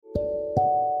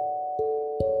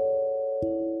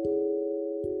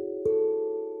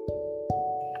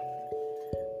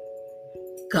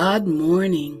God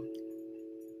morning.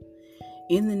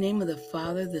 In the name of the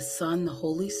Father, the Son, the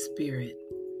Holy Spirit.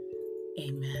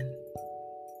 Amen.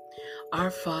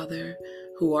 Our Father,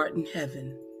 who art in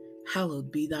heaven,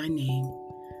 hallowed be thy name.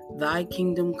 Thy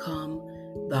kingdom come,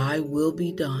 thy will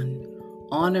be done,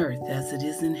 on earth as it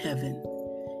is in heaven.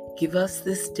 Give us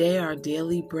this day our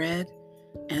daily bread,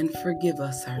 and forgive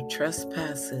us our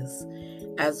trespasses,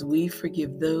 as we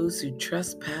forgive those who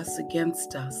trespass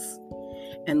against us.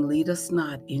 And lead us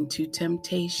not into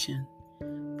temptation,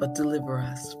 but deliver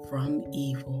us from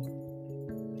evil.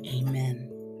 Amen.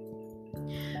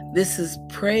 This is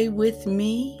Pray With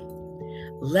Me.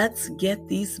 Let's get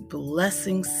these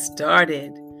blessings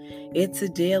started. It's a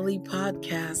daily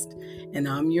podcast, and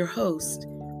I'm your host,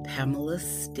 Pamela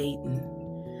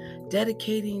Staten,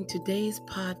 dedicating today's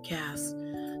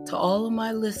podcast to all of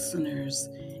my listeners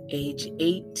age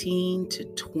 18 to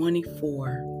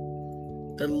 24.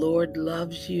 The Lord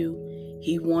loves you.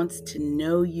 He wants to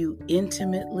know you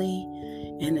intimately,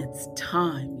 and it's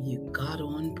time you got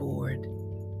on board.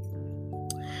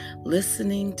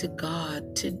 Listening to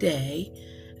God today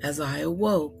as I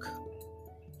awoke,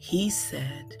 He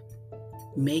said,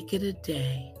 make it a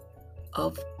day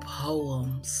of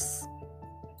poems.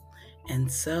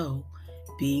 And so,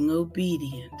 being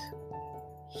obedient,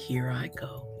 here I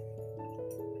go.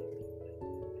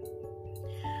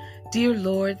 Dear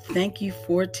Lord, thank you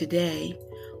for today.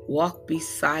 Walk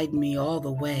beside me all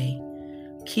the way.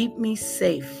 Keep me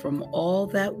safe from all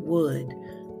that would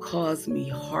cause me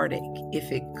heartache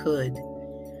if it could.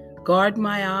 Guard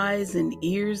my eyes and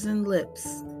ears and lips.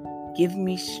 Give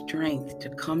me strength to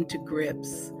come to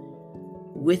grips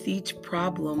with each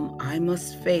problem I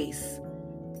must face,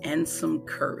 and some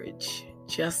courage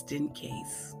just in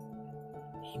case.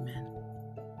 Amen.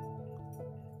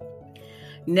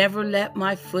 Never let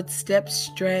my footsteps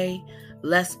stray,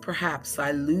 lest perhaps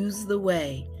I lose the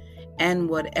way, and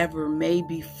whatever may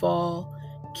befall,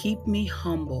 keep me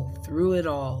humble through it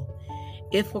all.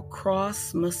 If a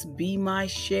cross must be my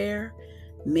share,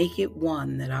 make it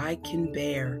one that I can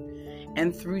bear,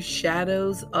 and through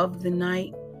shadows of the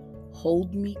night,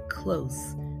 hold me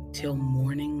close till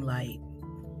morning light.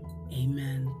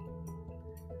 Amen.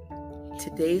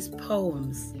 Today's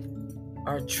poems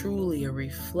are truly a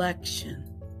reflection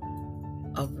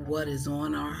of what is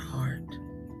on our heart.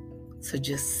 So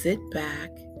just sit back,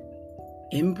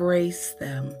 embrace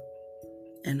them,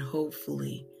 and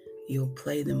hopefully you'll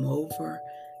play them over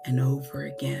and over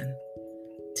again.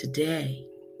 Today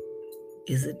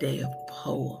is a day of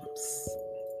poems.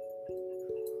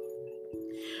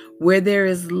 Where there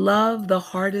is love, the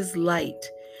heart is light.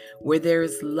 Where there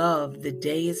is love, the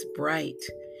day is bright.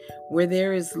 Where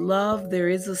there is love, there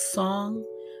is a song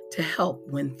to help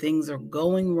when things are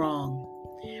going wrong.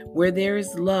 Where there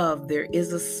is love, there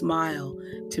is a smile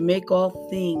to make all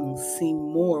things seem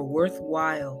more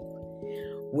worthwhile.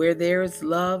 Where there is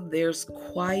love, there's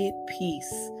quiet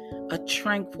peace, a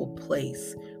tranquil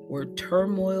place where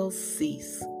turmoils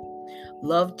cease.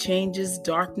 Love changes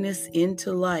darkness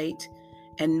into light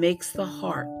and makes the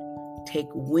heart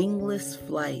take wingless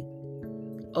flight.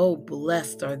 Oh,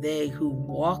 blessed are they who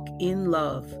walk in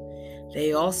love.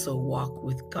 They also walk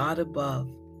with God above.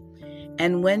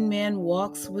 And when man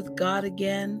walks with God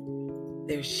again,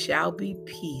 there shall be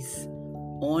peace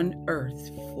on earth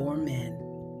for men.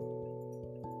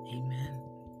 Amen.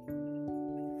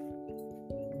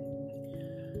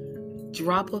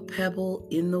 Drop a pebble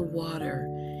in the water,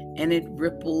 and its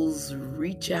ripples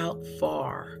reach out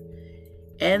far,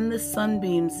 and the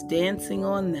sunbeams dancing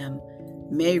on them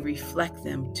may reflect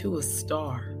them to a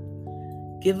star.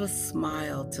 Give a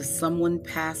smile to someone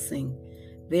passing,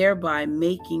 thereby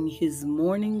making his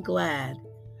morning glad.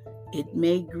 It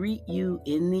may greet you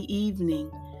in the evening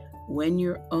when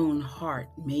your own heart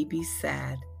may be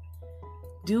sad.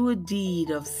 Do a deed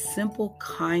of simple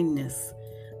kindness,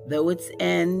 though its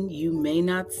end you may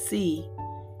not see.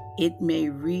 It may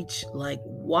reach like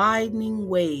widening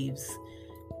waves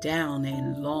down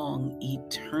a long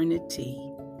eternity.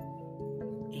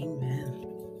 Amen.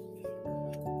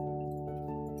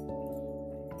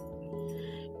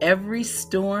 Every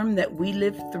storm that we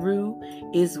live through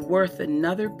is worth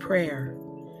another prayer.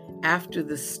 After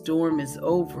the storm is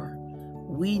over,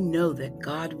 we know that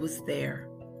God was there.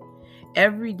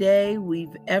 Every day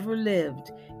we've ever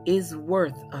lived is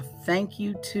worth a thank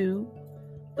you to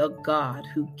the God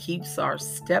who keeps our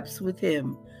steps with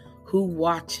Him, who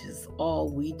watches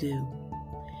all we do.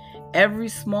 Every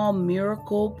small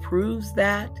miracle proves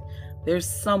that there's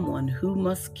someone who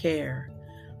must care.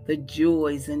 The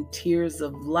joys and tears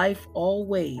of life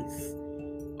always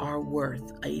are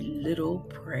worth a little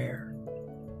prayer.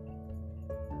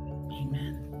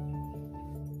 Amen.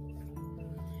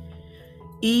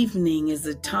 Evening is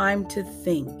a time to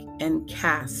think and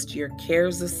cast your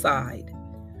cares aside,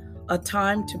 a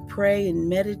time to pray and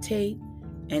meditate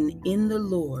and in the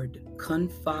Lord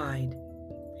confide.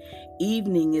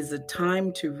 Evening is a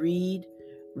time to read,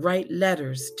 write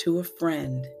letters to a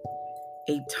friend,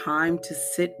 a time to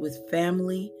sit with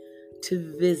family,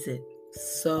 to visit,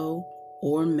 sew,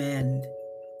 or mend.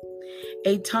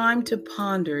 A time to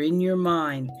ponder in your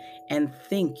mind and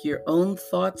think your own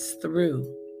thoughts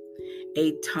through.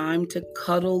 A time to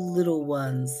cuddle little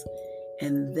ones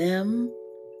and them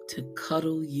to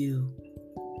cuddle you.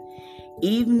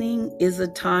 Evening is a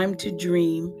time to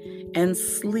dream and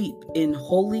sleep in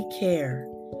holy care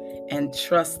and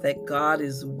trust that God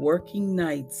is working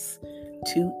nights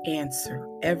to answer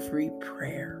every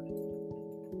prayer.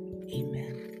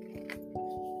 Amen.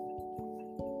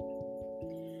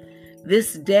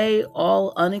 This day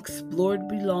all unexplored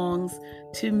belongs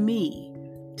to me,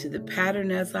 to the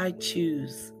pattern as I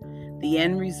choose. The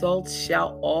end results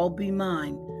shall all be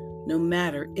mine, no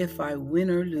matter if I win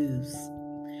or lose.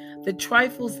 The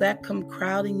trifles that come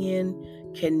crowding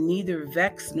in can neither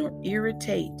vex nor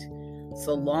irritate,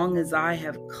 so long as I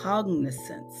have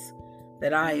cognizance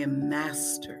that I am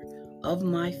master of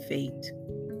my fate.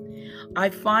 I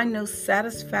find no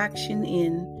satisfaction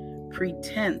in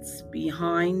pretense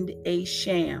behind a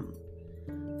sham.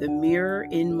 The mirror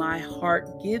in my heart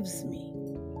gives me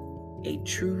a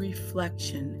true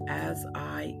reflection as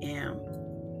I am.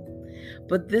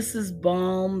 But this is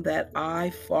balm that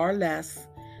I, far less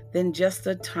than just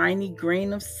a tiny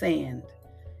grain of sand,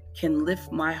 can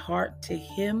lift my heart to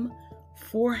Him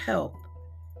for help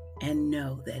and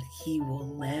know that He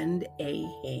will lend a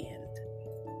hand.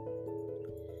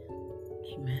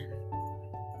 Amen.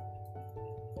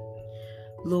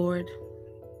 Lord,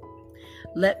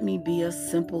 let me be a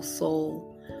simple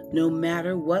soul, no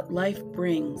matter what life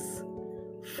brings,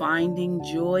 finding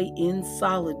joy in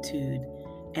solitude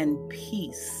and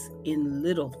peace in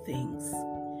little things,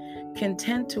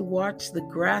 content to watch the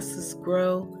grasses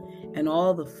grow and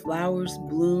all the flowers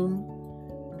bloom,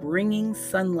 bringing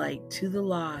sunlight to the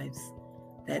lives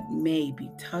that may be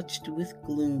touched with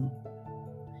gloom.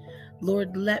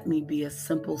 Lord, let me be a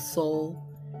simple soul,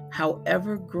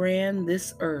 however grand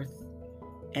this earth,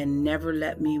 and never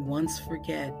let me once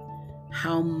forget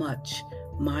how much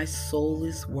my soul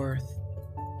is worth.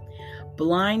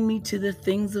 Blind me to the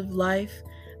things of life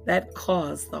that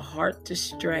cause the heart to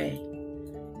stray,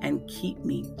 and keep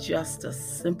me just a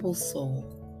simple soul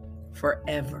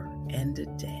forever and a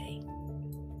day.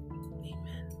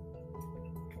 Amen.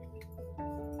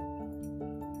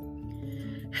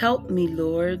 Help me,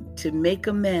 Lord, to make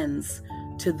amends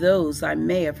to those I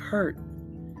may have hurt.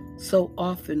 So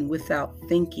often without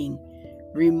thinking,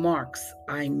 remarks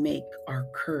I make are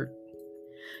curt.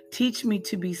 Teach me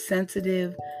to be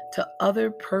sensitive to other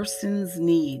persons'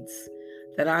 needs,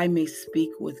 that I may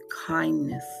speak with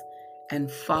kindness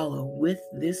and follow with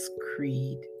this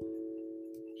creed.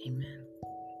 Amen.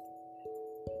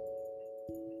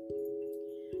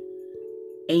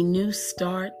 A new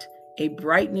start, a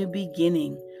bright new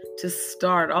beginning, to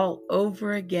start all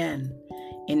over again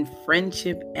in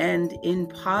friendship and in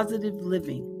positive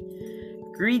living.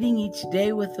 Greeting each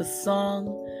day with a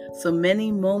song, so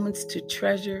many moments to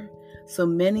treasure, so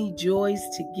many joys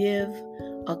to give,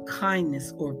 a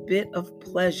kindness or bit of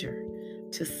pleasure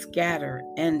to scatter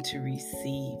and to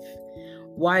receive.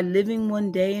 Why living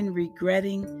one day and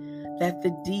regretting that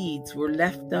the deeds were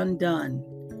left undone?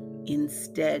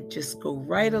 Instead, just go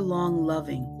right along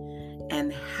loving,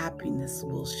 and happiness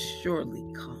will surely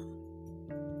come.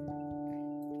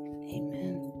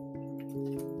 Amen.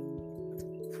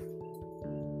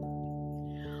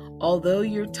 Although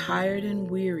you're tired and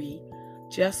weary,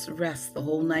 just rest the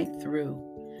whole night through,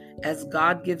 as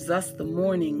God gives us the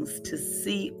mornings to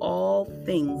see all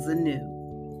things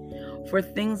anew. For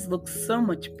things look so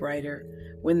much brighter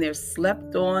when they're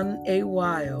slept on a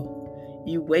while.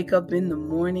 You wake up in the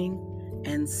morning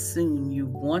and soon you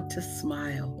want to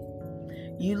smile.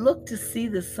 You look to see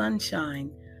the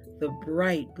sunshine, the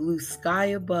bright blue sky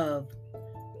above.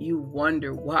 You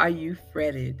wonder why you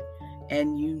fretted,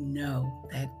 and you know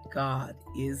that God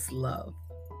is love.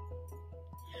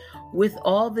 With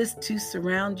all this to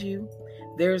surround you,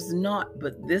 there's naught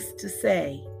but this to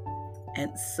say,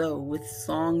 and so with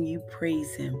song you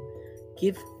praise Him,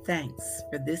 give thanks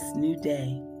for this new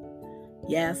day.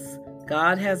 Yes,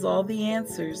 God has all the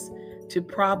answers to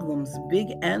problems big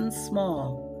and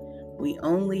small. We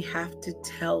only have to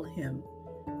tell Him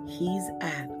He's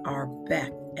at our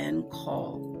beck and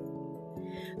call.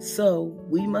 So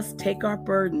we must take our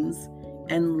burdens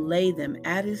and lay them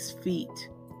at His feet,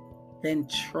 then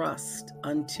trust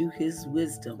unto His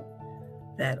wisdom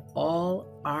that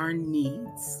all our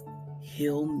needs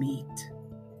He'll meet.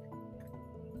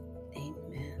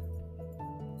 Amen.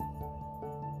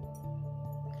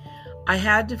 I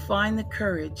had to find the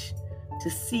courage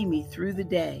to see me through the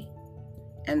day,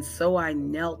 and so I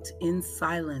knelt in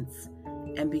silence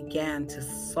and began to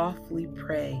softly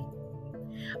pray.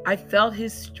 I felt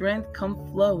His strength come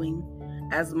flowing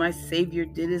as my Savior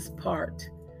did His part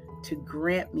to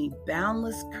grant me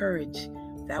boundless courage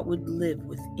that would live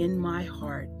within my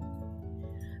heart.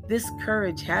 This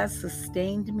courage has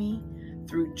sustained me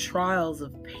through trials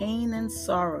of pain and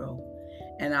sorrow,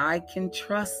 and I can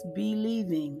trust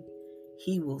believing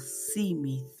He will see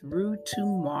me through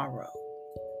tomorrow.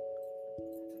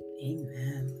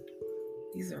 Amen.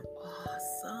 These are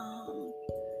awesome,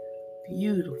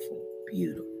 beautiful,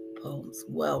 beautiful poems,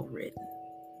 well written.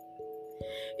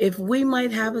 If we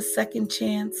might have a second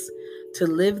chance to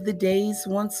live the days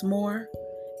once more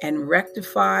and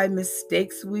rectify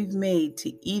mistakes we've made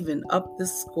to even up the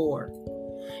score,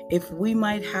 if we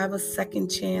might have a second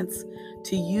chance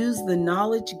to use the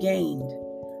knowledge gained,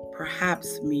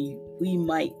 perhaps we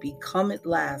might become at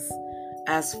last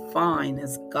as fine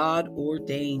as God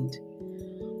ordained.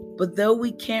 But though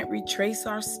we can't retrace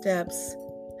our steps,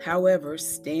 however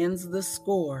stands the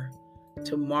score,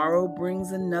 tomorrow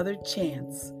brings another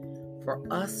chance for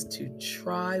us to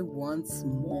try once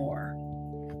more.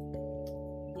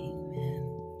 Amen.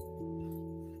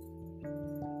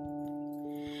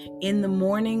 In the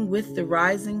morning with the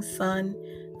rising sun,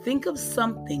 think of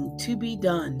something to be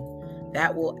done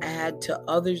that will add to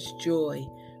others' joy,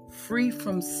 free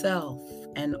from self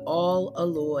and all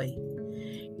alloy.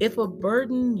 If a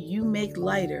burden you make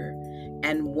lighter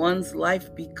and one's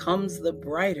life becomes the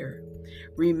brighter,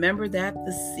 remember that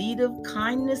the seed of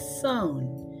kindness sown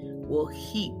will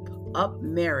heap up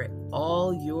merit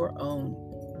all your own.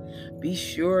 Be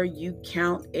sure you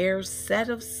count ere set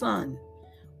of sun,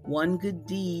 one good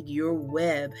deed your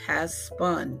web has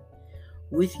spun.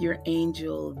 With your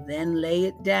angel then lay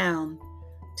it down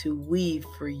to weave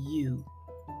for you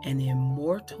an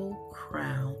immortal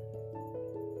crown.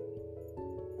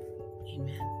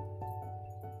 Amen.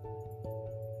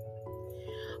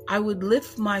 I would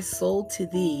lift my soul to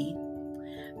thee,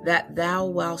 that thou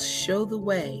wilt show the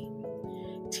way.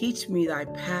 Teach me thy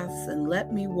paths and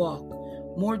let me walk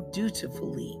more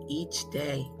dutifully each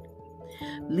day.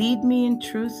 Lead me in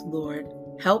truth, Lord,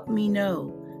 help me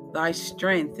know thy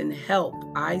strength and help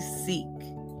I seek.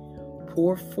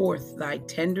 Pour forth thy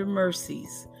tender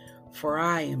mercies, for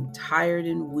I am tired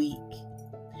and weak.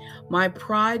 My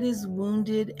pride is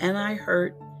wounded and I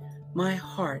hurt, my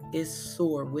heart is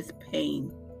sore with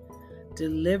pain.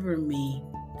 Deliver me,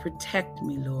 protect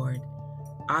me, Lord,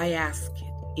 I ask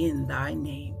it in thy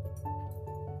name.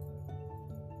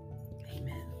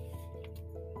 Amen.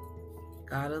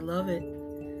 Gotta love it.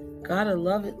 Gotta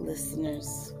love it,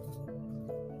 listeners.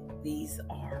 These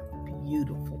are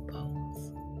beautiful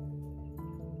poems.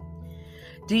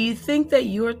 Do you think that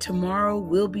your tomorrow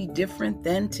will be different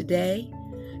than today?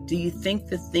 Do you think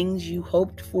the things you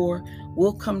hoped for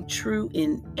will come true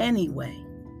in any way?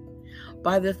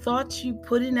 By the thoughts you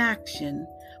put in action,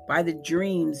 by the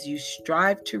dreams you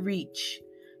strive to reach,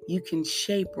 you can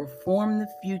shape or form the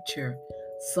future,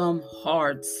 some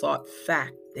hard-sought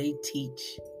fact they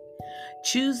teach.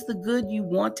 Choose the good you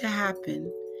want to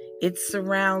happen. It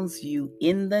surrounds you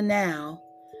in the now.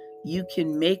 You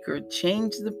can make or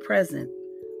change the present.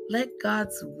 Let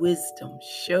God's wisdom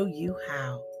show you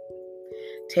how.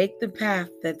 Take the path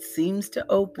that seems to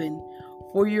open,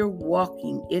 for you're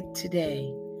walking it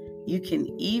today. You can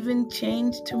even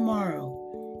change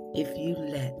tomorrow if you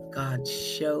let God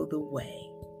show the way.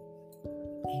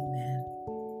 Amen.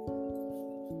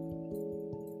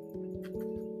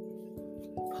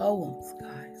 Poems,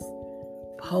 guys.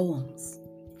 Poems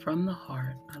from the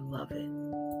heart. I love it.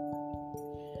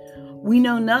 We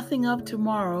know nothing of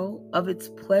tomorrow, of its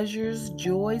pleasures,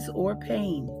 joys, or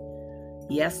pain.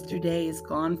 Yesterday is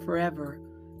gone forever,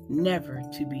 never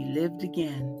to be lived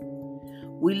again.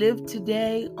 We live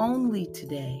today, only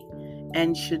today,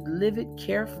 and should live it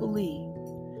carefully,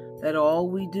 that all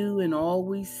we do and all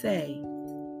we say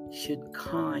should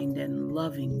kind and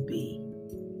loving be.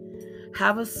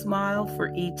 Have a smile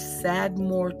for each sad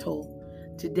mortal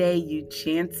today you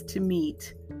chance to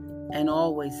meet, and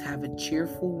always have a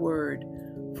cheerful word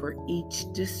for each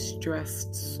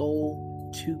distressed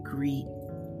soul to greet.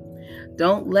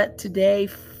 Don't let today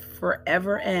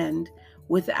forever end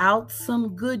without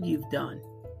some good you've done.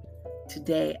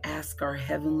 Today, ask our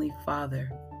Heavenly Father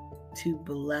to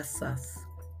bless us,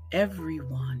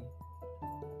 everyone.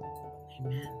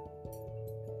 Amen.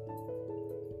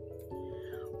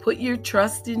 Put your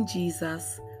trust in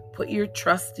Jesus. put your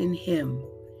trust in Him.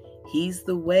 He's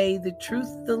the way, the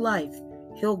truth, the life.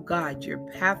 He'll guide your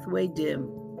pathway dim.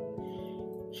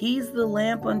 He's the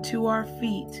lamp unto our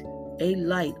feet, a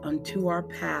light unto our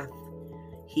path.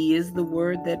 He is the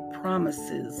word that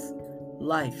promises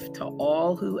life to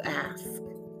all who ask.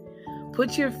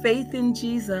 Put your faith in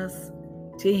Jesus,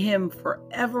 to Him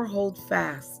forever hold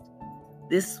fast.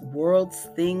 This world's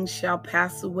things shall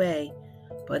pass away,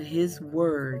 but His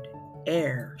word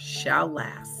e'er shall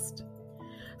last.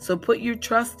 So put your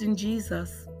trust in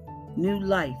Jesus, new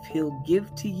life He'll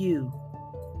give to you.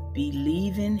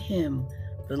 Believe in Him,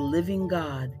 the living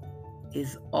God,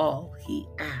 is all He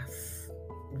asks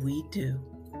we do.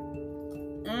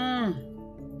 Amen.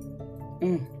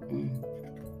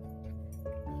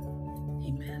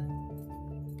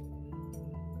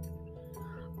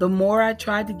 The more I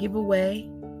try to give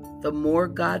away, the more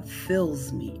God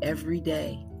fills me every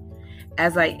day.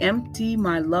 As I empty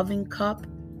my loving cup,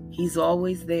 He's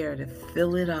always there to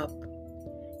fill it up.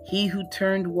 He who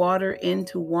turned water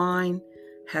into wine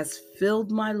has filled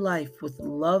my life with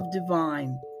love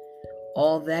divine.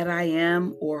 All that I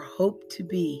am or hope to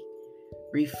be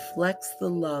reflects the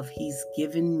love He's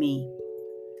given me.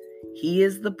 He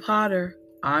is the potter,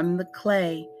 I'm the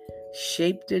clay,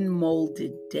 shaped and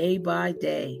molded day by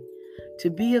day to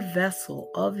be a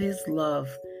vessel of His love,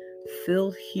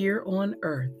 filled here on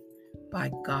earth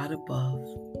by God above.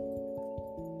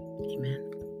 Amen.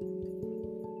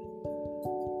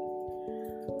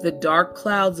 The dark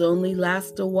clouds only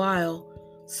last a while,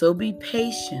 so be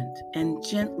patient and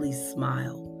gently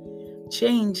smile.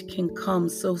 Change can come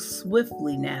so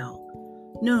swiftly now.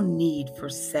 No need for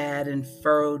sad and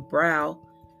furrowed brow.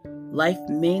 Life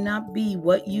may not be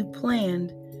what you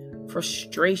planned.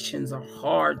 Frustrations are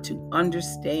hard to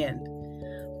understand.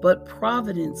 But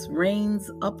providence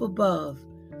reigns up above.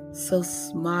 So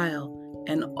smile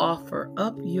and offer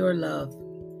up your love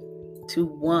to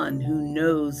One who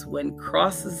knows when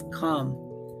crosses come.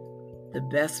 The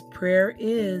best prayer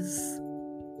is,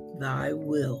 Thy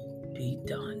will be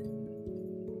done.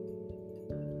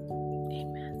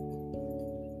 Amen.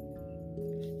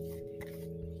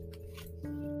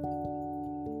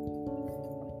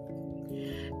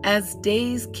 As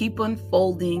days keep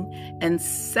unfolding and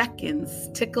seconds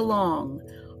tick along,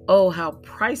 oh, how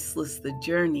priceless the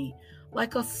journey,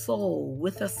 like a soul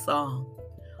with a song.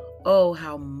 Oh,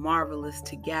 how marvelous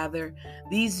to gather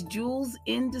these jewels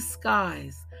in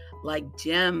disguise, like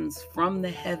gems from the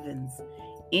heavens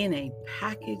in a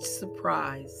package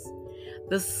surprise.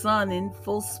 The sun in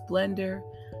full splendor,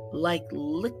 like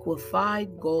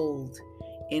liquefied gold,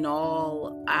 in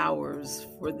all hours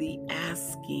for the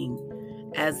asking,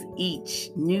 as each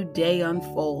new day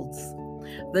unfolds.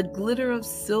 The glitter of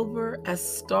silver as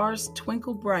stars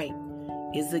twinkle bright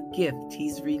is a gift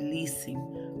He's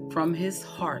releasing from His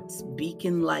heart's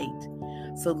beacon light.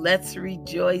 So let's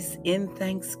rejoice in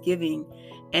thanksgiving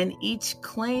and each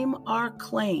claim our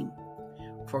claim,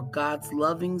 for God's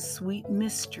loving sweet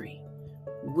mystery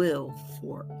will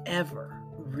forever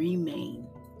remain.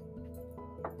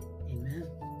 Amen.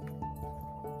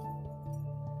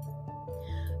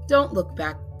 Don't look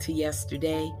back to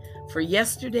yesterday, for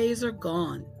yesterdays are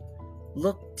gone.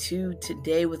 Look to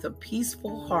today with a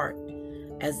peaceful heart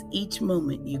as each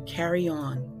moment you carry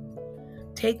on.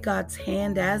 Take God's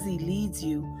hand as He leads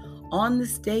you. On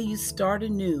this day you start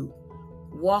anew.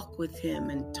 Walk with Him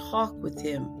and talk with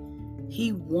Him.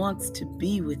 He wants to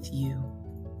be with you.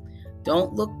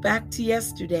 Don't look back to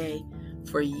yesterday,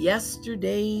 for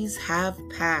yesterdays have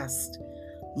passed.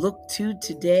 Look to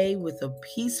today with a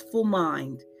peaceful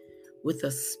mind, with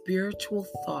a spiritual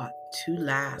thought to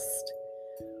last.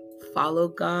 Follow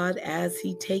God as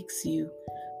He takes you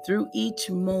through each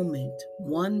moment,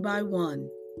 one by one.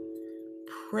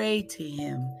 Pray to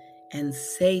Him and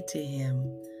say to Him,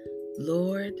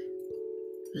 Lord,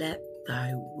 let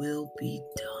Thy will be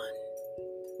done.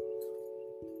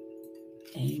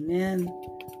 Amen.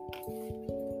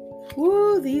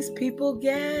 Woo, these people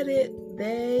get it.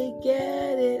 They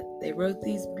get it. They wrote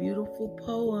these beautiful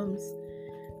poems.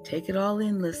 Take it all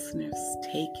in, listeners.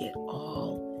 Take it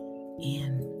all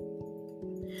in.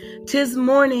 'Tis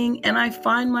morning, and I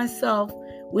find myself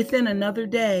within another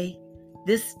day.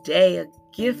 This day a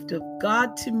gift of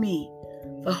God to me,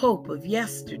 the hope of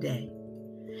yesterday.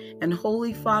 And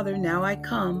Holy Father, now I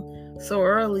come so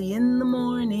early in the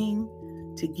morning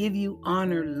to give you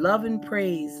honor, love, and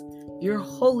praise, your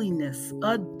holiness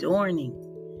adorning.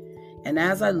 And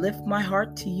as I lift my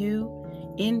heart to you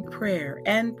in prayer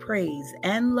and praise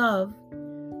and love,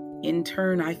 in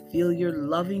turn I feel your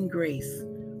loving grace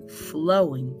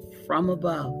flowing from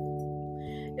above,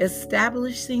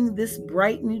 establishing this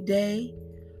bright new day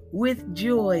with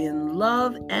joy and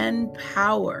love and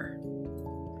power.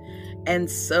 And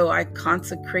so I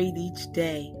consecrate each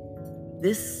day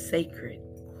this sacred,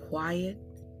 quiet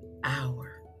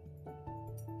hour.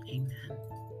 Amen.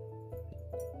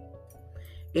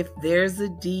 If there's a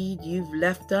deed you've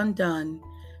left undone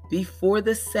before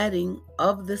the setting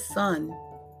of the sun,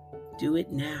 do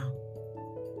it now.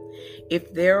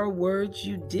 If there are words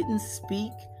you didn't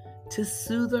speak to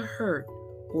soothe a hurt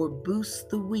or boost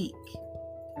the weak,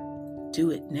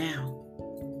 do it now.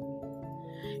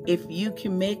 If you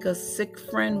can make a sick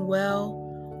friend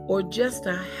well or just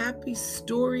a happy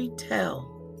story tell,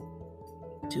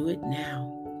 do it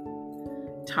now.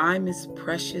 Time is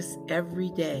precious every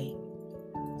day,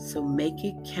 so make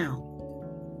it count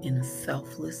in a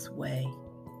selfless way.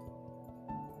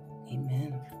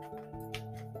 Amen.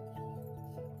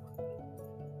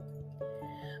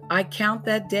 I count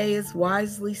that day as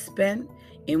wisely spent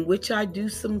in which I do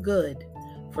some good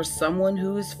for someone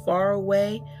who is far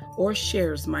away or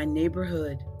shares my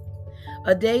neighborhood.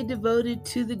 A day devoted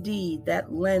to the deed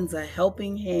that lends a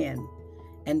helping hand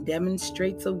and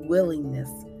demonstrates a willingness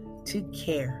to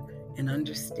care and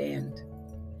understand.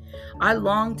 I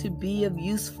long to be of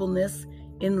usefulness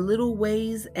in little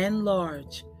ways and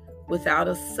large, without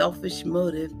a selfish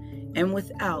motive and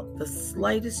without the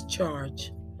slightest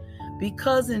charge.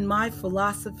 Because in my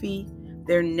philosophy,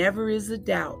 there never is a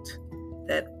doubt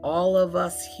that all of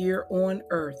us here on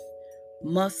earth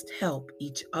must help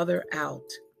each other out.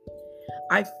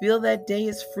 I feel that day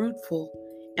is fruitful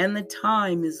and the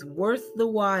time is worth the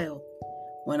while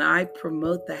when I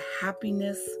promote the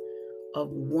happiness of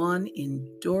one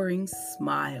enduring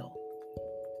smile.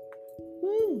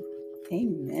 Woo.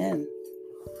 Amen.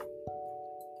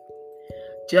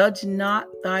 Judge not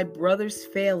thy brother's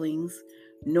failings,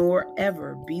 nor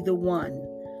ever be the one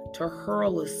to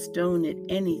hurl a stone at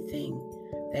anything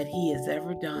that he has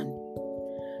ever done.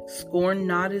 Scorn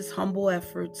not his humble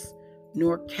efforts,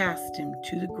 nor cast him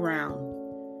to the ground.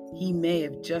 He may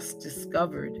have just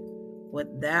discovered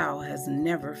what thou hast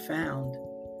never found.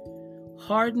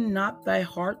 Harden not thy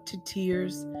heart to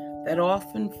tears that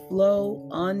often flow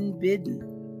unbidden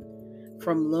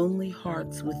from lonely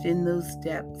hearts within those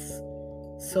depths.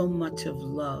 So much of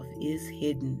love is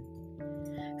hidden.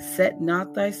 Set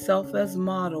not thyself as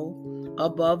model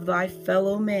above thy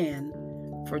fellow man,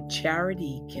 for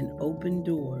charity can open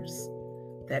doors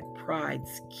that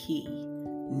pride's key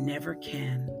never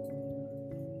can.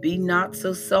 Be not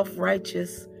so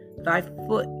self-righteous, thy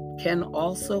foot can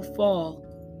also fall.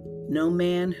 No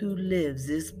man who lives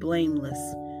is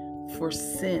blameless, for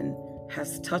sin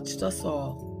has touched us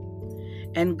all.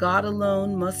 And God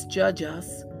alone must judge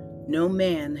us. No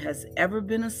man has ever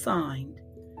been assigned,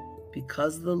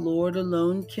 because the Lord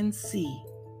alone can see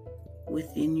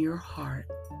within your heart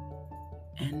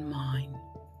and mine.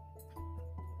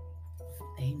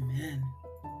 Amen.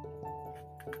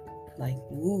 Like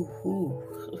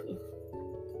woo-hoo.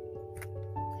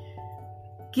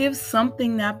 Give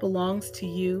something that belongs to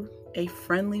you a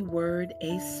friendly word,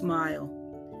 a smile.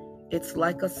 It's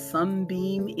like a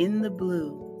sunbeam in the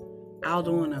blue out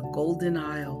on a golden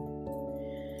isle.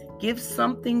 Give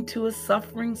something to a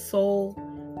suffering soul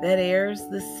that errs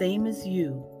the same as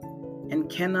you and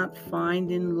cannot find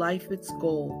in life its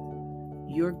goal.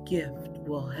 Your gift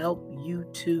will help you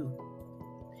too.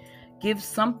 Give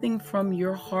something from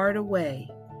your heart away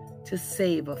to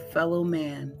save a fellow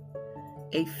man.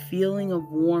 A feeling of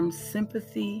warm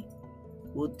sympathy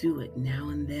will do it now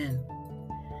and then.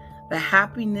 The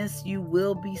happiness you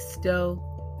will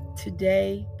bestow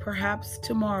today, perhaps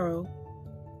tomorrow,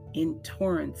 in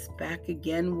torrents back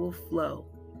again will flow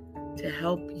to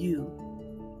help you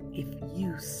if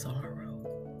you sorrow.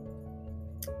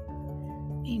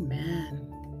 Amen.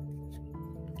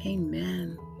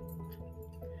 Amen.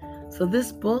 So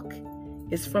this book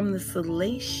is from the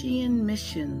Salesian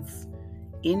Missions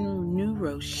in New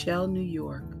Rochelle, New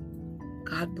York.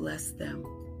 God bless them.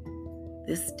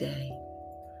 This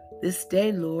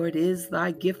day, Lord, is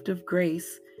thy gift of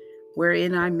grace,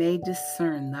 wherein I may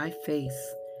discern thy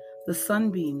face. The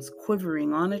sunbeams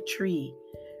quivering on a tree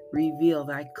reveal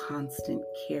thy constant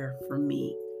care for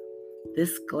me.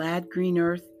 This glad green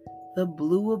earth, the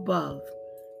blue above,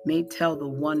 may tell the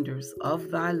wonders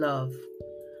of thy love.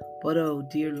 But, oh,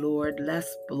 dear Lord,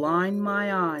 lest blind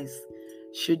my eyes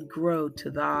should grow to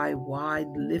thy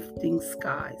wide lifting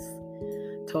skies,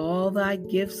 to all thy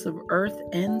gifts of earth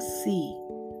and sea,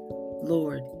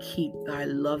 Lord, keep thy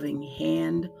loving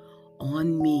hand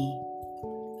on me,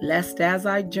 lest as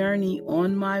I journey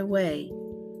on my way,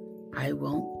 I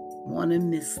won't want to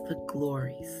miss the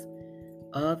glories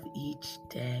of each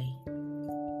day.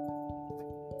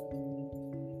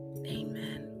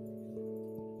 Amen.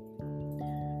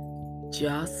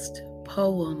 just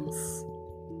poems.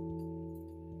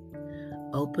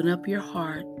 Open up your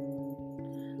heart.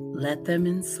 Let them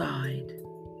inside.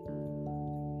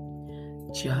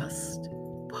 Just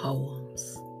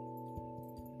poems.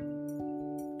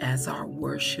 As our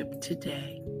worship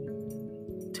today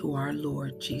to our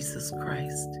Lord Jesus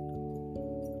Christ.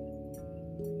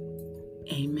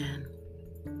 Amen.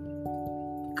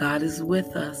 God is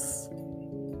with us.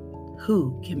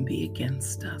 Who can be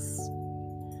against us?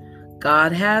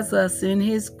 God has us in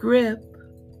His grip.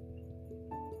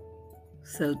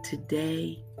 So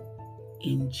today,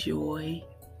 enjoy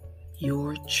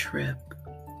your trip.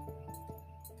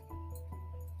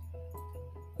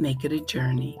 Make it a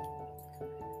journey.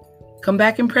 Come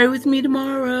back and pray with me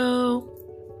tomorrow.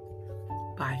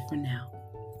 Bye for now.